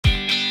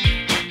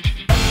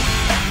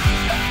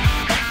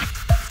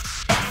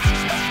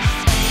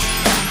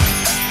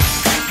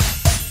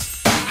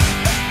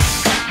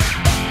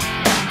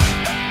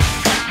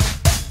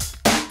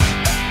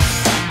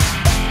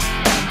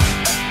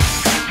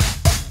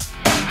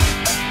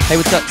Hey,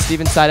 what's up?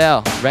 Steven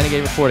Seidel,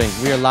 Renegade reporting.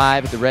 We are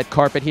live at the red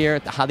carpet here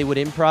at the Hollywood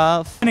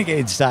Improv.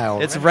 Renegade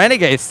style. It's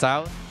Renegade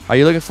style. Are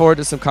you looking forward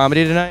to some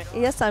comedy tonight?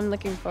 Yes, I'm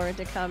looking forward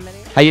to comedy.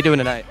 How you doing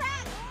tonight?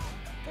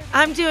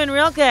 I'm doing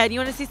real good.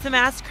 You want to see some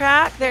ass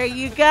crack? There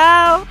you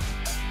go.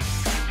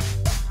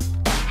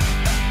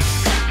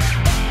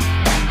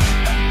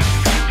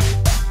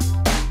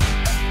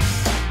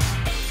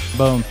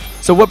 Boom.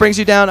 So what brings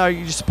you down? Are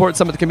you supporting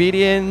some of the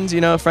comedians, you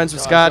know, friends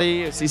with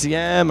Scotty or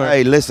CCM? Or?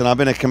 Hey, listen, I've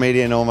been a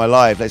comedian all my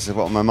life. This is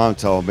what my mum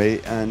told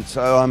me. And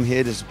so I'm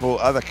here to support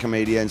other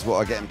comedians what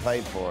are getting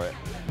paid for it.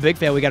 Big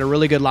fan. We got a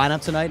really good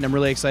lineup tonight, and I'm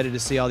really excited to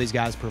see all these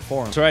guys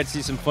perform. It's right to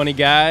see some funny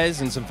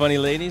guys and some funny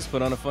ladies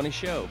put on a funny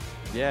show.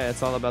 Yeah,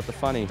 it's all about the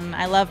funny.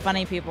 I love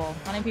funny people.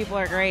 Funny people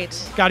are great.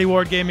 Scotty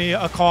Ward gave me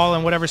a call,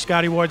 and whatever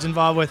Scotty Ward's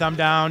involved with, I'm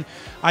down.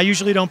 I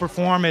usually don't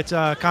perform at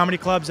comedy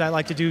clubs. I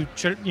like to do,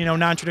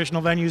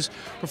 non-traditional venues,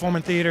 perform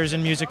in theaters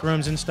and music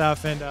rooms and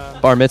stuff. And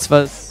bar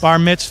mitzvahs? Bar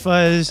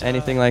mitzvahs.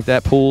 Anything like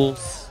that?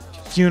 Pools?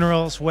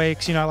 Funerals,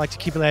 wakes. I like to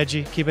keep it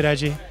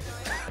edgy.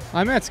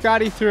 I met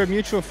Scotty through a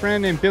mutual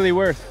friend named Billy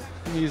Worth.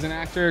 He's an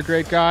actor, a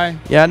great guy.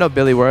 Yeah, I know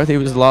Billy Worth. He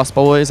was Lost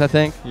Boys, I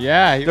think.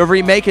 Yeah. They're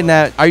remaking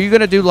that. Are you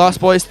going to do Lost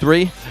Boys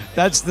 3?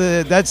 That's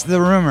the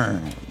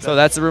rumor. So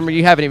that's the rumor.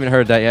 You haven't even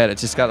heard that yet. It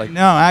just got like...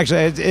 No,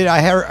 actually, I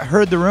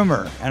heard the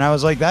rumor, and I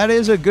was like, that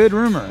is a good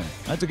rumor.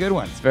 That's a good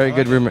one. It's a very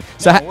good rumor.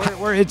 So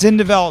it's in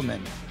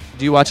development.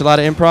 Do you watch a lot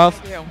of improv?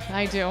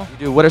 I do. You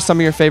do. What are some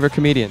of your favorite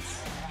comedians?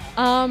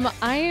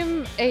 I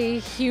am a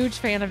huge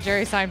fan of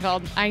Jerry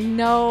Seinfeld. I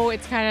know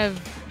it's kind of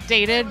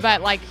dated,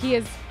 but he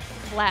is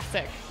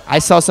classic. I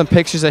saw some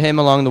pictures of him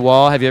along the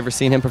wall. Have you ever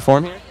seen him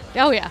perform here?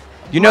 Oh, yeah.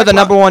 You know the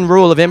number one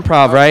rule of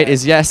improv, right?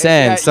 Is yes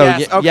and. So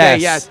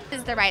yes. This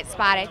is the right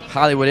spot, I think.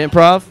 Hollywood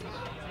Improv.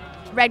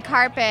 Red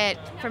carpet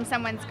from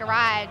someone's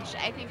garage.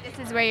 I think this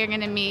is where you're going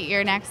to meet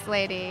your next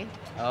lady.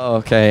 Oh,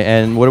 okay.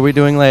 And what are we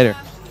doing later?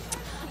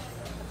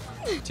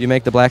 Do you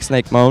make the black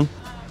snake moan?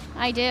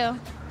 I do.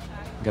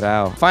 Get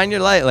out. Find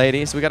your light,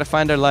 ladies. We got to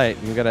find our light.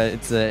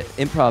 It's an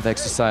improv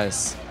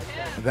exercise.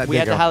 We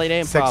had the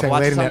Holiday Improv.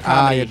 Watch some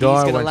comedy. He's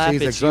going to laugh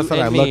at you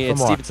and me.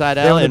 It's Steven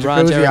Seidel and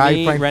Ron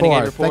Jeremy.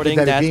 Renegade reporting.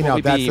 That's what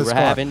we be. We're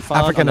having fun.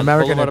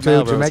 African-American and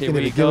two Jamaican.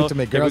 Here we go.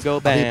 Here we go.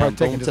 Bam.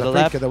 Boom to the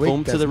left.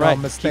 Boom to the right.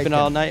 Keep it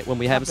all night when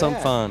we have some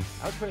fun.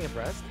 I was pretty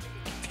impressed.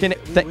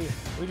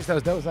 We just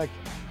that was like...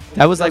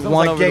 That was like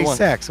one over gay one.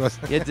 Sex. Was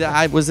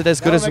it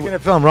as good as... Making a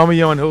film,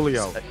 Romeo and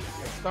Julio. It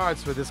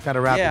starts with this kind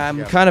of rap. Yeah,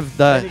 I'm kind of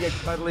the... Then you get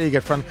cuddly, you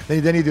get fun.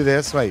 Then you do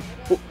this. Wait.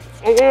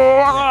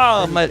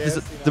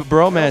 The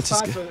bromance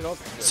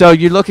is. So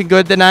you're looking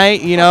good tonight,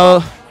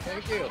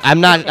 Thank you.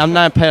 I'm not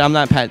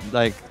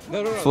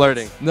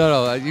flirting.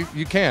 No,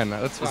 you can.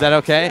 That's fine. Is that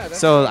okay? Yeah,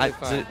 so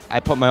fine. I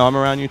put my arm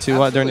around you too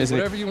during this.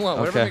 Whatever you want.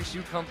 Okay. Whatever makes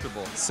you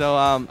comfortable. So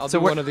I'll do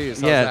one of these.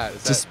 How's yeah,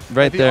 that? just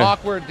right there.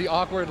 The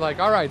awkward. Like,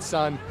 all right,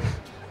 son.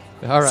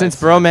 All right. Since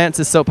bromance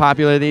is so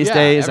popular these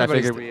days, I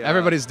figured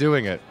everybody's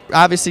doing it.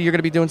 Obviously, you're going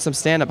to be doing some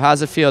stand-up.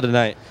 How's it feel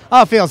tonight?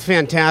 Oh, it feels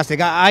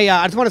fantastic. I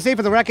just want to say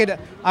for the record,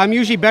 I'm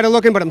usually better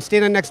looking, but I'm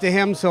standing next to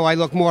him, so I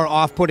look more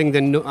off-putting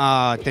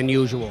than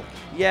usual.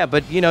 Yeah,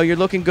 but you're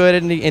looking good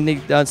in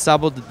the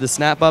ensemble, the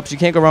snap-ups. You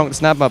can't go wrong with the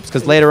snap-ups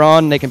because later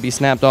on they can be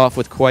snapped off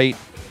with quite.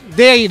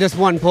 There you just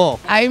one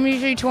pull. I'm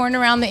usually touring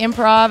around the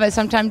Improv. I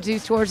sometimes do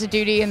tours of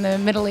duty in the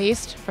Middle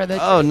East for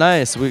the. Oh,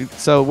 nice.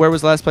 So where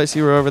was the last place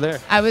you were over there?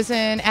 I was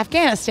in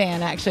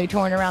Afghanistan, actually,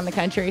 touring around the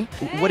country.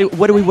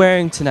 What are we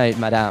wearing tonight,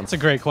 madame? That's a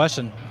great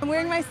question. I'm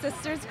wearing my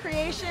sister's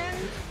creation.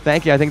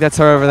 Thank you. I think that's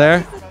her over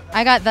there.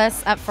 I got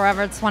this at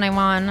Forever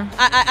 21.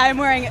 I'm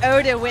wearing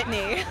Ode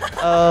Whitney.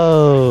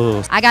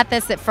 Oh. I got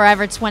this at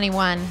Forever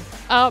 21.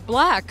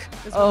 Black.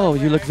 Oh,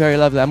 you look very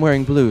lovely. I'm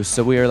wearing blue,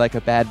 so we are like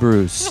a bad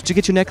bruise. Did you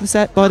get your necklace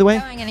at, by the way?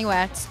 Not going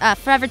anywhere. It's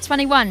Forever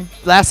 21.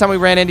 Last time we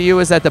ran into you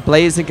was at the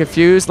Blazed and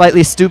Confused.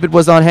 Slightly Stupid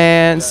was on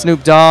hand.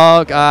 Snoop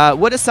Dogg.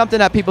 What is something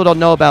that people don't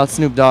know about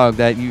Snoop Dogg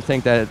that you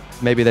think that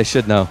maybe they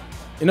should know?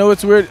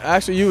 It's weird.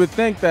 Actually, you would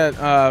think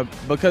that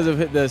because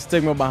of the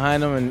stigma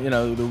behind him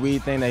and the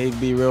weed thing, that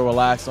he'd be real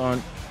relaxed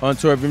on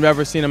tour. If you've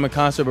never seen him in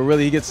concert, but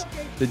really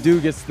the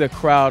dude gets the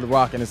crowd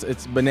rocking.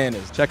 It's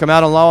bananas. Check him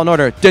out on Law and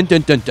Order. Dun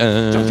dun dun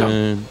dun.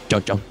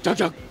 Jump jump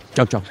jump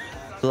jump jump.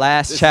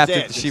 Last chapter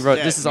that she wrote.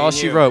 This is all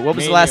she wrote. What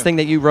was the last thing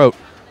that you wrote?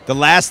 The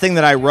last thing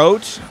that I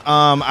wrote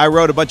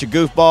a bunch of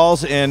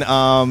goofballs in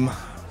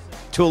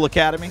Tool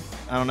Academy.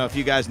 I don't know if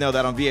you guys know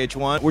that on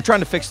VH1. We're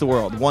trying to fix the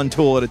world, one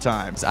tool at a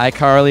time. Is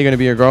iCarly going to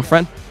be your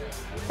girlfriend?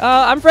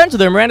 I'm friends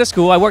with her. Miranda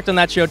School. I worked on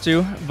that show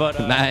too. But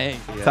nice.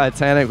 Yeah.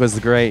 Titanic was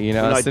great.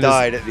 When I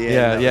died at the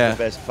end. That was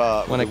the best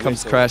part. When it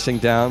comes crashing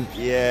down.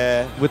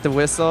 Yeah. With the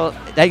whistle.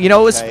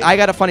 I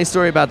got a funny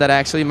story about that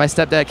actually. My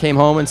stepdad came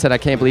home and said, "I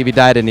can't believe he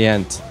died in the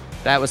end."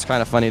 That was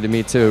kind of funny to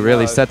me too.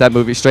 Really set that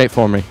movie straight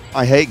for me.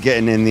 I hate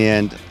getting in the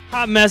end.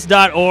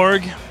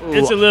 Hotmess.org.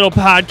 It's a little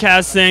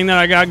podcast thing that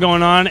I got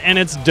going on, and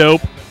it's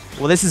dope.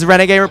 Well, this is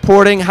Renegade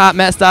reporting,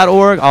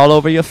 hotmess.org, all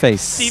over your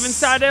face. Steven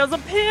Seidel's a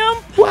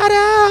pimp. What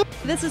up?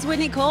 This is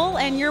Whitney Cole,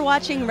 and you're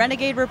watching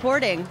Renegade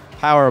Reporting.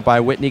 Powered by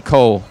Whitney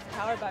Cole.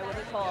 Powered powered by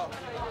Withers Hole.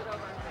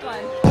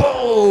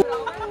 Fun.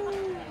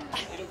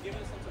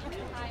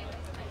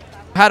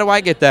 How do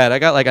I get that? I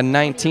got like a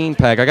 19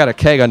 pack. I got a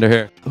keg under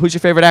here. Who's your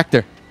favorite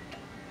actor?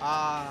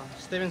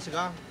 Steven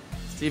Seagal.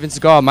 Steven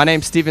Seagal. My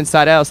name's Steven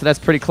Seidel, so that's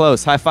pretty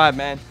close. High five,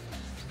 man.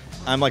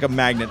 I'm like a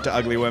magnet to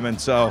ugly women,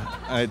 so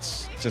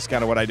it's just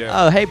kind of what I do.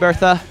 Oh, hey,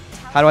 Bertha.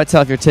 How do I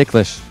tell if you're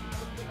ticklish?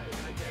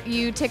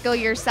 You tickle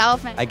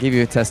yourself. And I give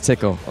you a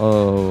testicle.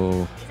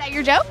 Oh. Is that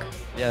your joke?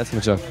 Yeah, that's my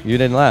joke. You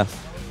didn't laugh.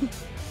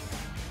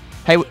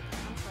 Hey.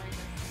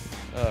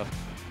 Oh.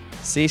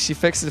 See, she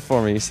fixed it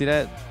for me. You see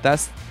that?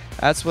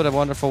 That's what a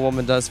wonderful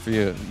woman does for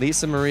you.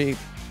 Lisa Marie.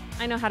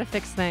 I know how to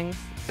fix things.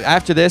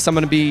 After this, I'm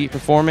going to be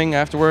performing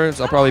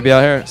afterwards. I'll probably be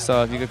out here.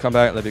 So if you could come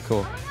back, that'd be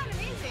cool.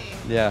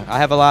 Yeah, I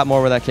have a lot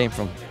more where that came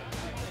from.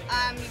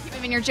 You keep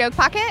them in your joke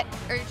pocket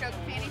or your joke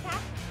fanny pack?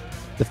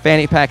 The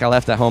fanny pack I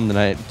left at home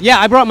tonight. Yeah,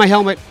 I brought my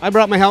helmet.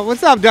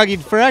 What's up, Dougie?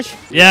 Fresh?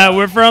 Yeah,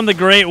 we're from the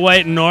Great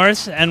White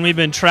North, and we've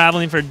been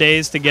traveling for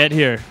days to get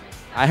here.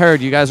 I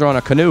heard you guys are on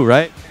a canoe,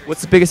 right?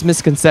 What's the biggest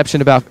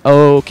misconception about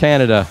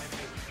Canada?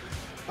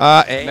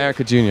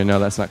 America Junior. No,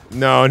 that's not.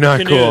 No, not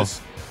Canoes.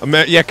 cool.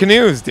 Yeah,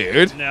 canoes,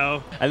 dude.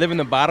 No. I live in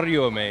the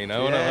barrio, man.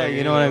 Yeah,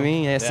 you know what I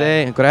mean?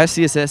 Ese.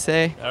 Gracias,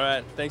 ese. All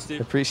right. Thanks,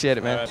 Steve. Appreciate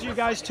it, man. So you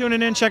guys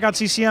tuning in, check out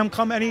CCM.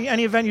 Come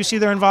any event you see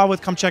they're involved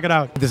with, come check it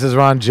out. This is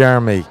Ron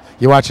Jeremy.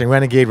 You're watching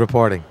Renegade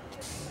Reporting.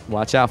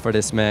 Watch out for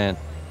this man.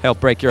 Help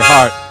break your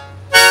heart.